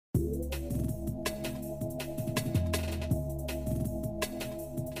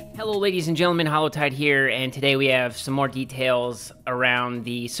Hello ladies and gentlemen, Hollowtide here, and today we have some more details around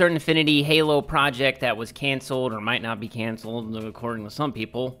the Certain Affinity Halo project that was canceled or might not be canceled according to some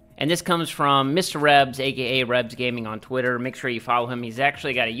people. And this comes from Mr. Rebs, aka Rebs Gaming on Twitter. Make sure you follow him. He's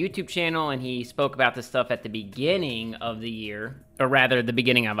actually got a YouTube channel and he spoke about this stuff at the beginning of the year, or rather the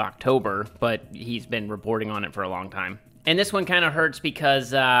beginning of October, but he's been reporting on it for a long time. And this one kind of hurts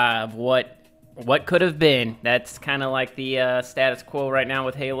because of what could have been. That's kind of like the status quo right now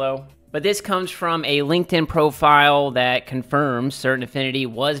with Halo. But this comes from a LinkedIn profile that confirms Certain Affinity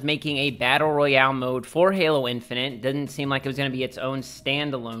was making a Battle Royale mode for Halo Infinite. Doesn't seem like it was going to be its own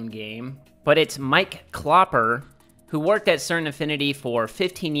standalone game. But it's Mike Klopper, who worked at Certain Affinity for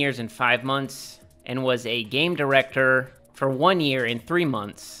 15 years and 5 months and was a game director for 1 year and 3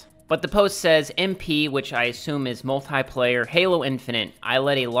 months. But the post says, MP, which I assume is multiplayer, Halo Infinite. I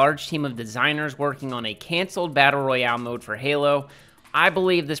led a large team of designers working on a canceled Battle Royale mode for Halo. I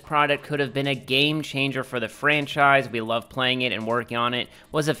believe this product could have been a game changer for the franchise. We love playing it and working on it. It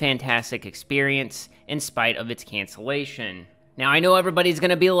was a fantastic experience in spite of its cancellation. Now, I know everybody's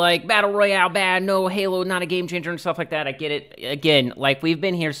going to be like, Battle Royale bad, no, Halo not a game changer and stuff like that. I get it. Again, like we've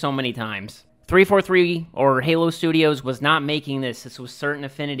been here so many times. 343 or Halo Studios was not making this. This was Certain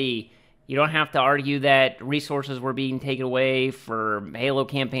Affinity. You don't have to argue that resources were being taken away for Halo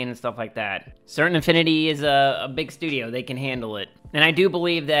campaign and stuff like that. Certain Affinity is a big studio. They can handle it. And I do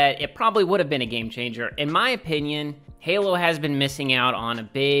believe that it probably would have been a game changer. In my opinion, Halo has been missing out on a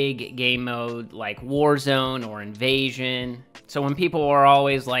big game mode like Warzone or Invasion. So when people are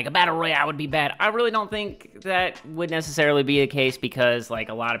always like, a Battle Royale would be bad, I really don't think that would necessarily be the case because like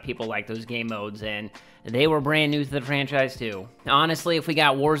a lot of people like those game modes and they were brand new to the franchise too. Honestly, if we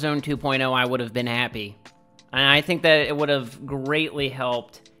got Warzone 2.0, I would have been happy. And I think that it would have greatly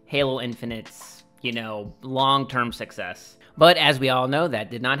helped Halo Infinite's, long-term success. But as we all know,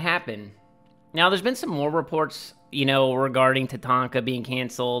 that did not happen. Now, there's been some more reports, regarding Tatanka being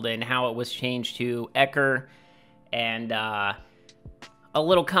canceled and how it was changed to Ecker. And a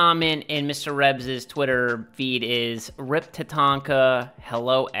little comment in Mr. Rebs' Twitter feed is, Rip Tatanka,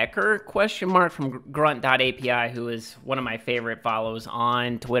 hello Ecker, question mark from grunt.api, who is one of my favorite follows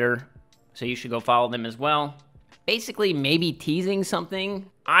on Twitter. So you should go follow them as well. Basically, maybe teasing something.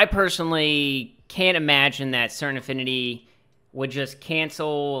 I personally can't imagine that Certain Affinity would just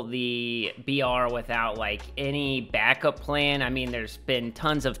cancel the BR without like any backup plan. I mean, there's been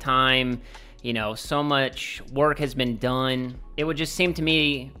tons of time, so much work has been done. It would just seem to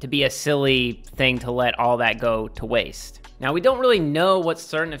me to be a silly thing to let all that go to waste. Now, we don't really know what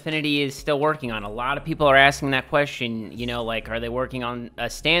Certain Affinity is still working on. A lot of people are asking that question, like, are they working on a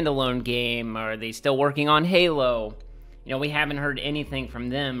standalone game? Are they still working on Halo? We haven't heard anything from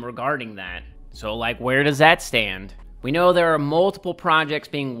them regarding that. So, like, where does that stand? We know there are multiple projects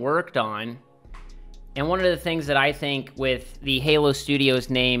being worked on, and one of the things that I think with the Halo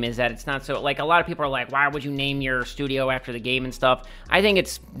Studios name is that it's not so, like, a lot of people are like, why would you name your studio after the game and stuff? I think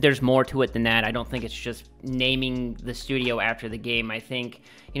there's more to it than that. I don't think it's just naming the studio after the game. I think,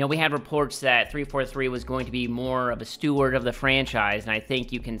 we had reports that 343 was going to be more of a steward of the franchise, and I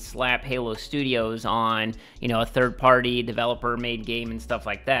think you can slap Halo Studios on, a third-party developer-made game and stuff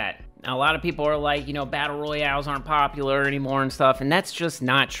like that. Now, a lot of people are like, Battle Royales aren't popular anymore and stuff, and that's just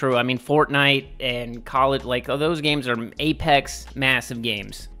not true. I mean, Fortnite and College, like, those games are Apex massive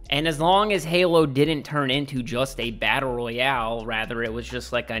games. And as long as Halo didn't turn into just a Battle Royale, rather it was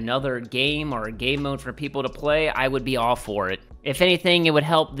just like another game or a game mode for people to play, I would be all for it. If anything, it would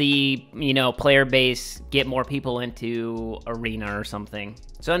help the, player base get more people into Arena or something.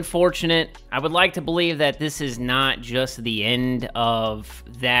 It's unfortunate. I would like to believe that this is not just the end of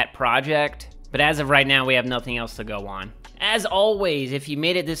that project, but as of right now, we have nothing else to go on. As always, if you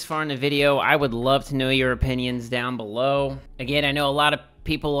made it this far in the video, I would love to know your opinions down below. Again, I know a lot of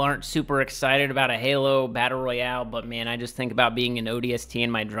people aren't super excited about a Halo Battle Royale, but man, I just think about being an ODST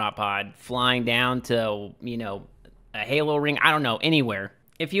in my drop pod, flying down to, a Halo ring, I don't know, anywhere.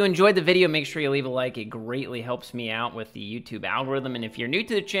 If you enjoyed the video, make sure you leave a like. It greatly helps me out with the YouTube algorithm. And if you're new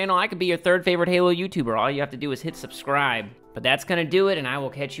to the channel, I could be your third favorite Halo YouTuber. All you have to do is hit subscribe. But that's going to do it, and I will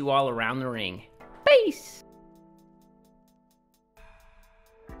catch you all around the ring. Peace!